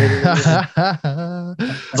if we need it.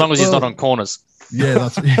 As long as he's not on corners. Yeah,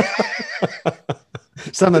 that's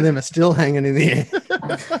Some of them are still hanging in the air.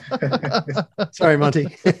 Sorry,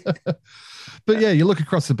 Monty. But yeah, you look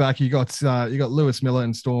across the back. You got Lewis Miller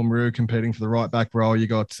and Storm Rue competing for the right back role. You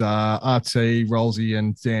got RT, Rolsey,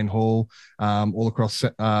 and Dan Hall all across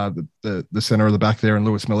the center of the back there, and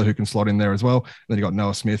Lewis Miller who can slot in there as well. And then you got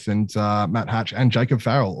Noah Smith and Matt Hatch and Jacob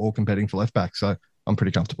Farrell all competing for left back. So I'm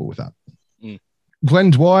pretty comfortable with that.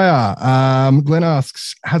 Glenn Dwyer. Glenn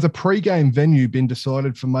asks, has a pre-game venue been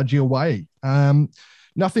decided for Mudgee away?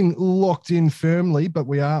 Nothing locked in firmly, but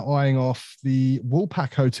we are eyeing off the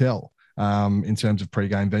Woolpack Hotel in terms of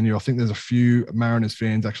pre-game venue. I think there's a few Mariners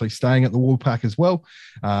fans actually staying at the Woolpack as well,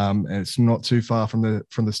 and it's not too far from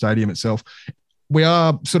the stadium itself. We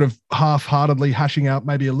are sort of half-heartedly hashing out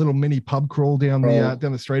maybe a little mini pub crawl down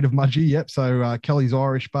the street of Mudgee. Yep. So Kelly's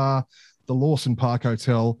Irish Bar, the Lawson Park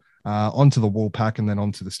Hotel, onto the Woolpack, and then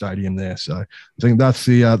onto the stadium there. So I think that's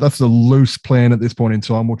the loose plan at this point in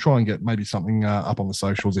time. We'll try and get maybe something up on the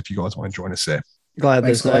socials if you guys want to join us there. Glad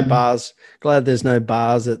there's no bars. Glad there's no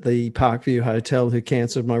bars at the Parkview Hotel who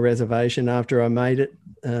cancelled my reservation after I made it.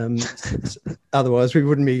 Otherwise, we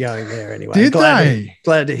wouldn't be going there anyway.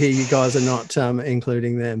 Glad to hear you guys are not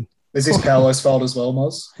including them. Is this Paolo's fault as well,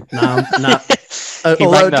 Moz? No. He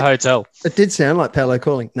rang the hotel. It did sound like Paolo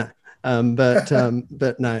calling. No.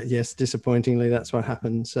 But no, yes, disappointingly, that's what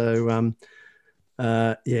happened. So,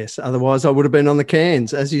 yes, otherwise I would have been on the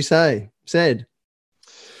cans, as you said.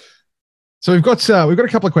 So we've got a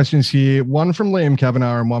couple of questions here, one from Liam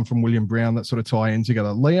Kavanagh and one from William Brown that sort of tie in together.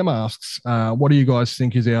 Liam asks, what do you guys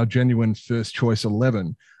think is our genuine first choice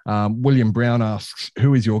 11? William Brown asks,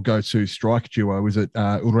 who is your go-to strike duo? Is it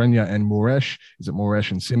Urena and Moresh? Is it Moresh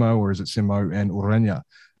and Simo, or is it Simo and Urena?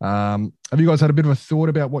 Have you guys had a bit of a thought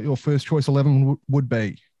about what your first choice 11 would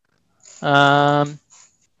be? Birras.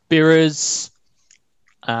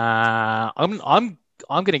 I'm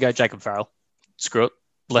going to go Jacob Farrell. Screw it.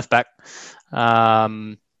 Left back.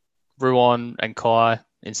 Ruan and Kai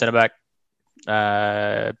in centre back.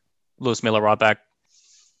 Lewis Miller right back.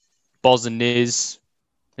 Boz and Niz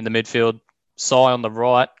in the midfield. Sai on the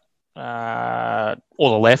right or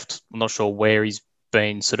the left. I'm not sure where he's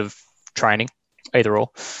been sort of training. Either or.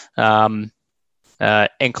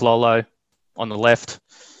 Nkololo on the left.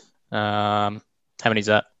 How many is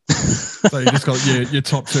that? So you just got your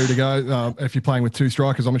top two to go. If you're playing with two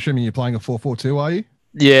strikers, I'm assuming you're playing a 4-4-2, are you?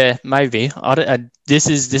 Yeah, maybe. This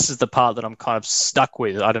is the part that I'm kind of stuck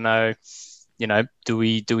with. I don't know. Do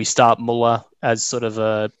we start Muller as sort of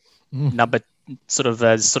a number, sort of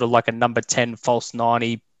like a number 10 false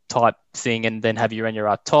 90 type thing, and then have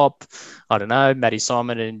Urena up top? I don't know. Matty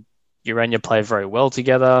Simon and Urena play very well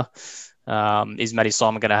together. Is Matty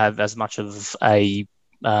Simon going to have as much of a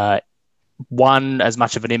as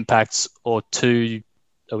much of an impact, or two?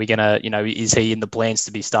 Are we going to, is he in the plans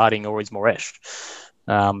to be starting, or is Moresh?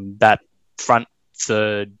 That front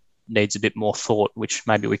third needs a bit more thought, which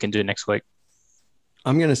maybe we can do next week.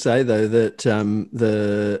 I'm going to say, though, that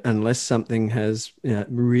unless something has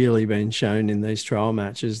really been shown in these trial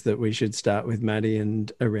matches, that we should start with Matty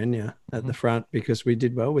and Urena at the front, because we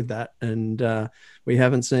did well with that. And we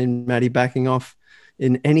haven't seen Matty backing off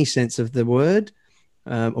in any sense of the word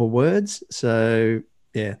or words. So,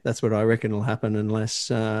 yeah, that's what I reckon will happen, unless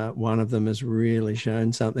one of them has really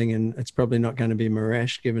shown something. And it's probably not going to be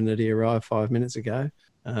Moresh, given that he arrived 5 minutes ago.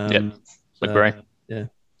 Agree. Yeah.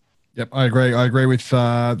 Yep, I agree. I agree with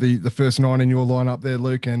the first nine in your lineup there,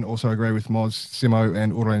 Luke, and also agree with Moz, Simo,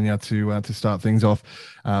 and Urena to start things off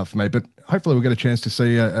for me. But hopefully we'll get a chance to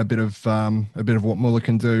see a bit of what Muller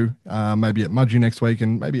can do, maybe at Mudgee next week,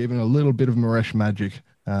 and maybe even a little bit of Moresh magic.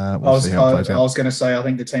 I was going to say, I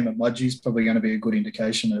think the team at Mudgee is probably going to be a good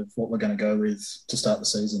indication of what we're going to go with to start the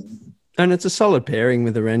season. And it's a solid pairing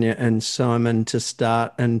with Urena and Simon to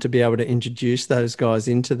start, and to be able to introduce those guys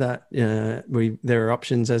into that. There are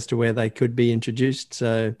options as to where they could be introduced.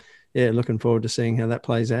 So, yeah, looking forward to seeing how that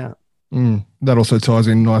plays out. That also ties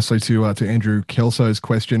in nicely to Andrew Kelso's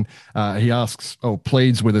question. He asks,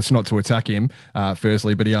 pleads with us not to attack him,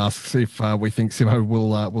 firstly, but he asks if we think Simo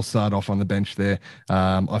will start off on the bench there.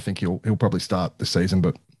 I think he'll probably start the season,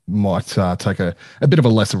 but might take a bit of a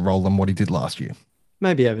lesser role than what he did last year.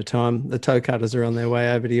 Maybe over time. The toe cutters are on their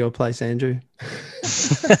way over to your place, Andrew.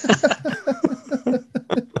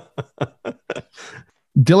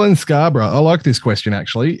 Dylan Scarborough. I like this question,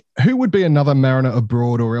 actually. Who would be another Mariner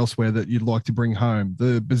abroad or elsewhere that you'd like to bring home?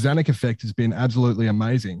 The Bozanic effect has been absolutely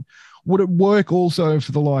amazing. Would it work also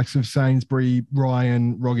for the likes of Sainsbury,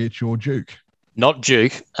 Ryan, Rogic, or Duke? Not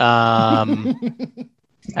Duke.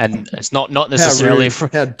 And it's not necessarily for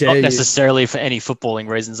any footballing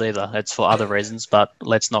reasons either. It's for other reasons, but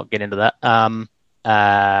let's not get into that.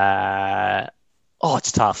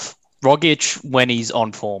 It's tough. Rogic when he's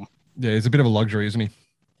on form. Yeah, he's a bit of a luxury, isn't he?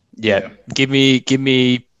 Yeah. Give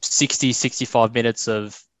me 60, 65 minutes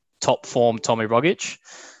of top form Tommy Rogic,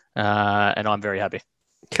 and I'm very happy.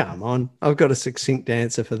 Come on. I've got a succinct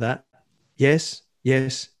answer for that. Yes,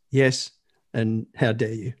 yes, yes, and how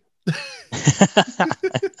dare you?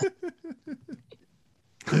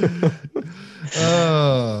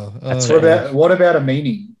 What about a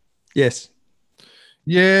meaning? Yes.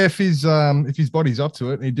 Yeah, if his body's up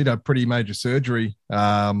to it. He did have pretty major surgery,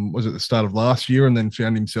 was at the start of last year, and then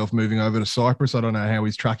found himself moving over to Cyprus. I don't know how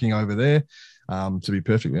he's tracking over there. To be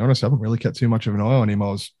perfectly honest, I haven't really kept too much of an eye on him. I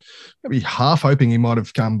was maybe half hoping he might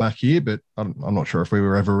have come back here, but I'm not sure if we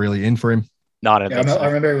were ever really in for him. No, I don't think so. I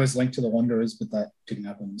remember he was linked to the Wanderers, but that didn't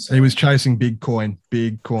happen. So. He was chasing big coin.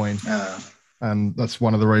 And that's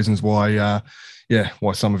one of the reasons why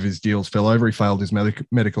some of his deals fell over. He failed his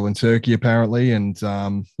medical in Turkey, apparently, and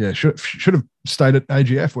should have stayed at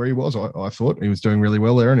AGF where he was. I thought he was doing really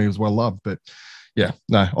well there, and he was well loved. But yeah,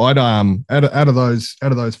 no, I'd out of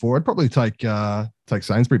those four, I'd probably take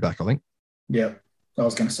Sainsbury back. I think. Yeah, I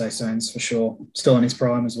was going to say Sains for sure. Still in his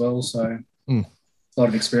prime as well, so a lot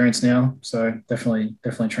of experience now. So definitely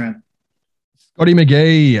Trent. Scotty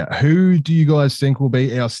McGee, who do you guys think will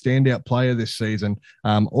be our standout player this season?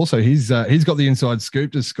 Also, he's got the inside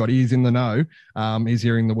scoop. Does Scotty? He's in the know. He's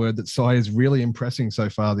hearing the word that Sai is really impressing so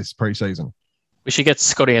far this preseason. We should get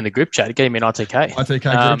Scotty in the group chat. Get him in ITK.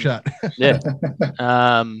 ITK group chat. Yeah.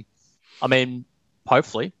 I mean,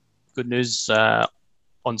 hopefully, good news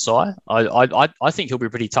on Sai. I think he'll be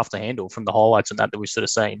pretty tough to handle from the highlights and that we've sort of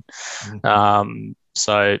seen.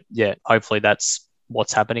 So yeah, hopefully that's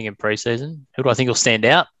what's happening in preseason. Who do I think will stand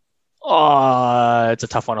out? Oh, it's a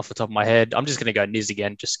tough one off the top of my head. I'm just going to go Niz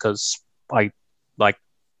again, just because I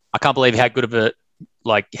can't believe how good of a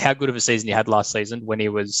season he had last season when he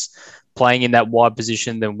was playing in that wide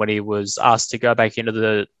position. Then when he was asked to go back into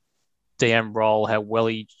the DM role, how well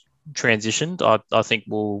he transitioned. I think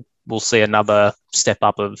we'll see another step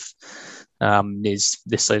up of Niz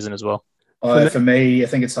this season as well. For me, I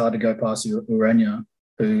think it's hard to go past Urania,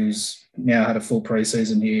 who's now had a full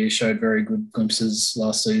preseason here, showed very good glimpses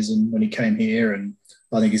last season when he came here, and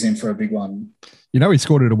I think he's in for a big one. You know, he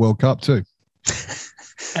scored at a World Cup too.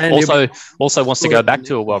 And also wants to go back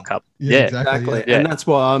to a World Cup. Yeah, exactly. Yeah. And that's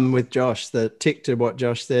why I'm with Josh, that tick to what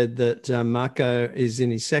Josh said, that Marco is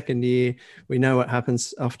in his second year. We know what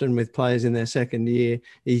happens often with players in their second year.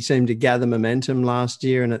 He seemed to gather momentum last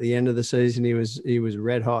year, and at the end of the season, he was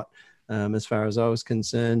red hot as far as I was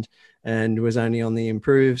concerned, and was only on the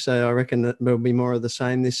improve. So I reckon that there'll be more of the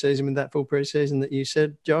same this season with that full preseason that you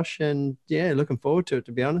said, Josh. And yeah, looking forward to it,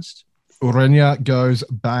 to be honest. Urania goes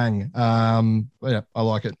bang. I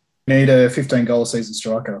like it. Need a 15-goal season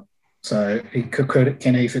striker. So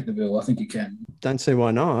can he fit the bill? I think he can. Don't see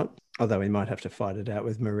why not. Although we might have to fight it out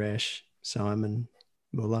with Maresh, Simon,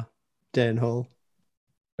 Muller, Dan Hall.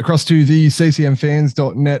 Across to the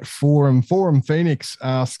ccmfans.net forum. Forum Phoenix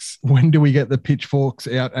asks, when do we get the pitchforks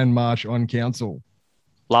out and march on council?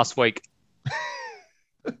 Last week.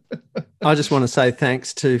 I just want to say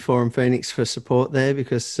thanks to Forum Phoenix for support there,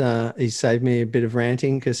 because he saved me a bit of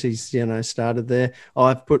ranting, because he's started there.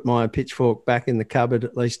 I've put my pitchfork back in the cupboard,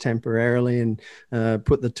 at least temporarily, and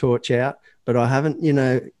put the torch out, but I haven't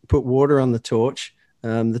put water on the torch.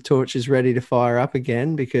 The torch is ready to fire up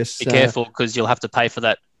again, because be careful, because you'll have to pay for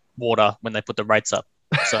that water when they put the rates up.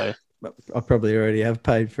 So I probably already have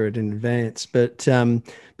paid for it in advance, but they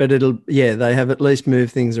have at least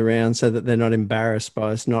moved things around so that they're not embarrassed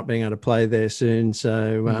by us not being able to play there soon.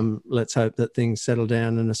 So let's hope that things settle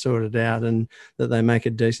down and are sorted out, and that they make a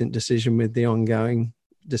decent decision with the ongoing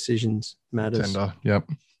decisions matters. Yep.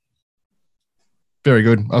 Very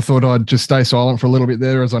good. I thought I'd just stay silent for a little bit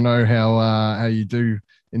there, as I know how you do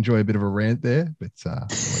enjoy a bit of a rant there. But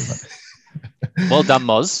well done,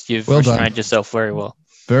 Moz. You've restrained yourself very well.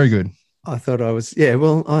 Very good. I thought I was,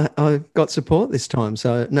 I got support this time,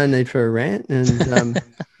 so no need for a rant. And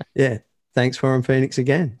thanks Forum Phoenix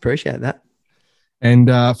again. Appreciate that. And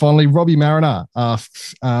finally, Robbie Mariner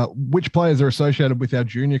asks, which players are associated with our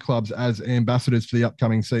junior clubs as ambassadors for the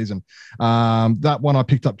upcoming season? That one I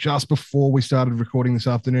picked up just before we started recording this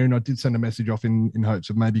afternoon. I did send a message off in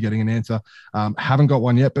hopes of maybe getting an answer. Haven't got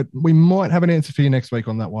one yet, but we might have an answer for you next week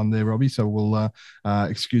on that one there, Robbie. So we'll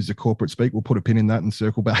excuse the corporate speak. We'll put a pin in that and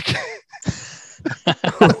circle back.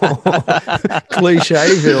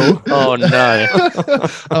 Clichéville. Oh, no.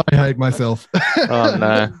 I hate myself. Oh,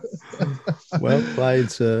 no. Well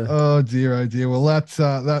played, sir. Oh dear. Well,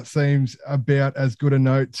 that seems about as good a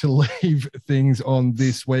note to leave things on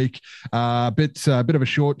this week. A bit of a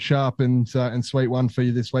short, sharp, and sweet one for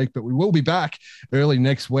you this week, but we will be back early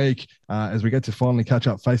next week as we get to finally catch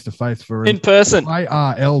up face to face for in person.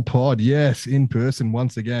 ARL pod. Yes, in person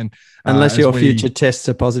once again. Unless your future tests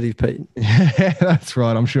are positive, Pete. Yeah, that's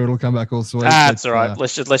right. I'm sure it'll come back all sweet. That's all right.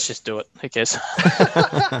 Let's just do it. Who cares?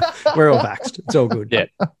 We're all vaxxed. It's all good. Yeah.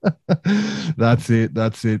 That's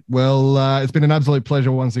it. Well, it's been an absolute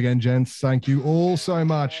pleasure once again, gents. Thank you all so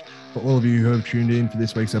much for all of you who have tuned in for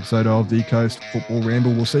this week's episode of the Coast Football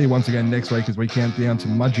Ramble. We'll see you once again next week as we count down to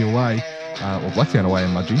Mudgee away, or Blacktown away in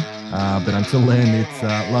Mudgee. But until then, it's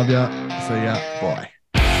love ya. See ya. Bye.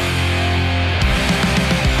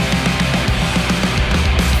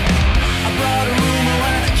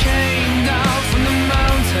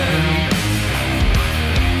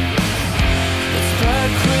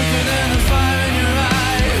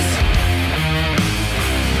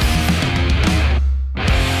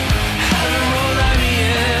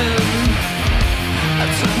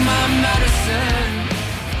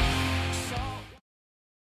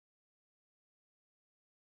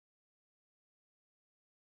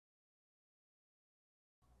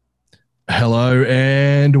 Hello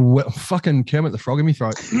and fucking Kermit the Frog in my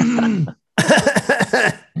throat.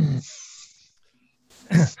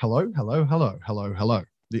 Hello.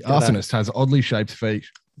 The arsonist has oddly shaped feet.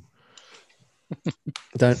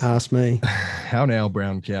 Don't ask me. How now,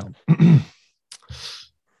 brown cow?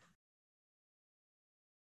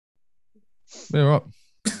 Yeah, right.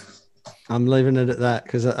 I'm leaving it at that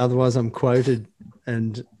because otherwise I'm quoted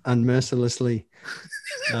and unmercilessly.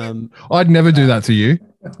 I'd never do that to you.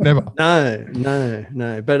 Never.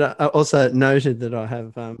 No. But I also noted that I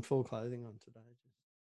have full clothing on today.